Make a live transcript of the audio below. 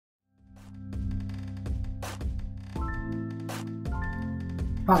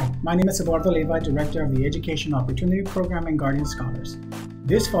Hi, my name is Eduardo Levi, Director of the Educational Opportunity Program and Guardian Scholars.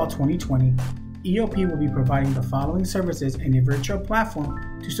 This fall 2020, EOP will be providing the following services in a virtual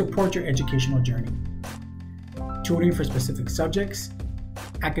platform to support your educational journey: tutoring for specific subjects,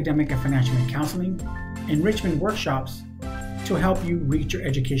 academic and financial and counseling, enrichment workshops to help you reach your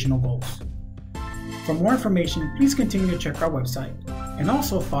educational goals. For more information, please continue to check our website and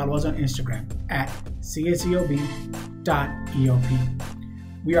also follow us on Instagram at CSULB.EOP.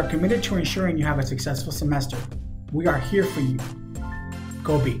 We are committed to ensuring you have a successful semester. We are here for you.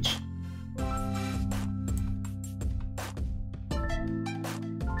 Go Beach!